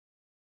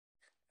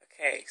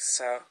Okay,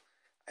 so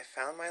I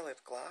found my lip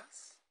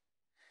gloss,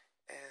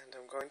 and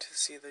I'm going to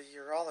see the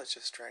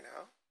urologist right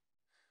now.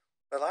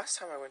 But last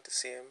time I went to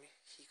see him,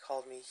 he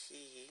called me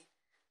he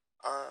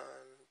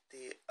on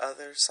the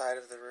other side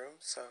of the room,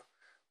 so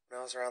when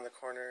I was around the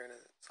corner in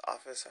his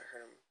office, I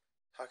heard him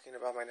talking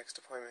about my next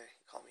appointment.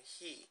 He called me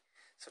he.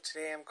 So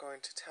today I'm going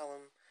to tell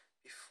him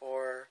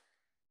before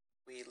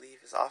we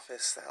leave his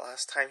office that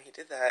last time he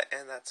did that,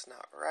 and that's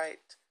not the right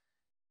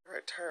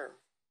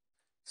term.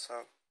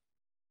 So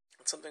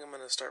it's something I'm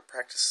going to start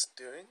practice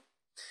doing.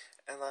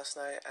 And last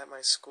night at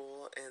my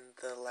school in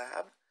the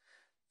lab,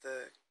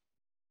 the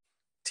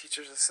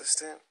teacher's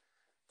assistant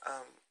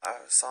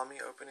saw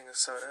me opening a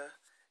soda,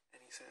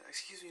 and he said,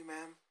 "Excuse me,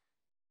 ma'am."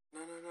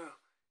 "No, no,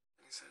 no."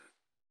 And he said,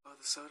 "Oh,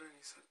 the soda?" And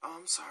he said, "Oh,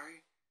 I'm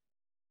sorry."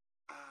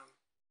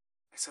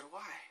 I said,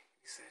 "Why?"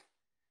 He said,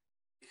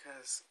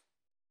 "Because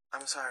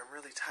I'm sorry, I'm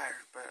really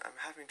tired, but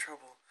I'm having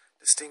trouble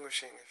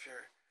distinguishing if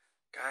you're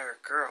a guy or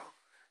a girl."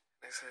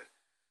 And I said,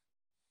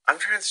 "I'm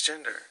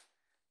transgender."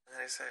 And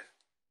then I said,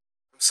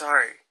 "I'm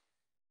sorry."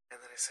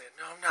 And then I said,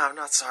 "No, I'm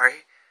not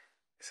sorry."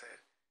 I said,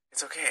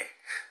 "It's okay."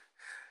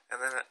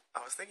 And then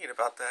I was thinking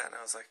about that, and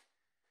I was like,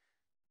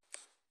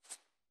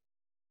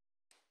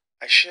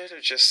 I should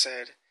have just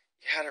said,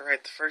 "You had it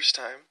right the first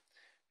time,"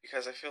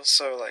 because I feel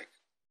so, like,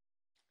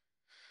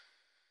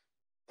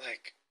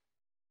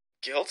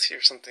 guilty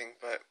or something,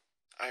 but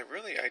I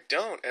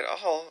don't at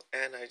all,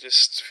 and I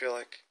just feel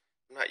like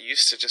I'm not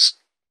used to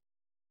just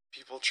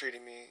people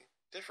treating me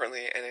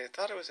differently, and I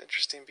thought it was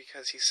interesting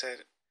because he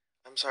said,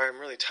 "I'm sorry, I'm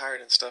really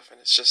tired and stuff,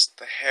 and it's just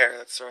the hair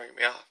that's throwing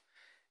me off."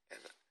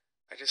 And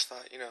I just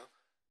thought,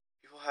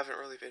 people haven't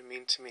really been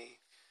mean to me,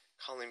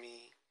 calling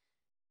me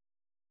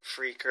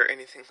freak or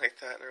anything like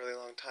that in a really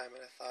long time,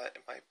 and I thought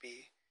it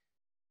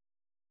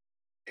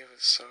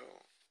was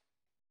so,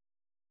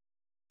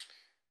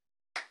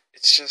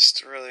 it's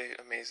just really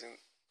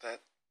amazing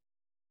that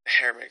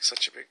hair makes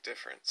such a big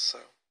difference.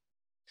 So,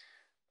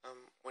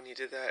 when he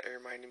did that, it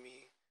reminded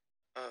me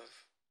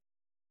of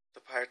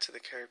the Pirates of the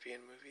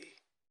Caribbean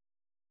movie,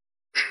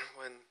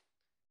 when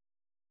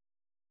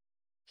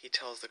he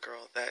tells the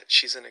girl that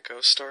she's in a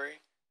ghost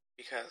story,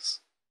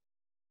 because,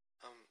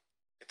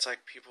 it's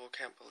like people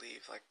can't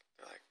believe, like,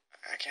 they're like,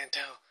 "I can't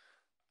tell,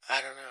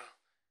 I don't know."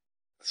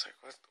 It's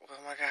like, what,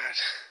 oh my god.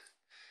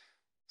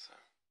 So,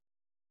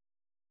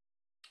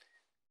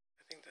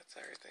 I think that's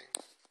everything.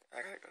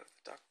 I gotta go to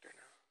the doctor.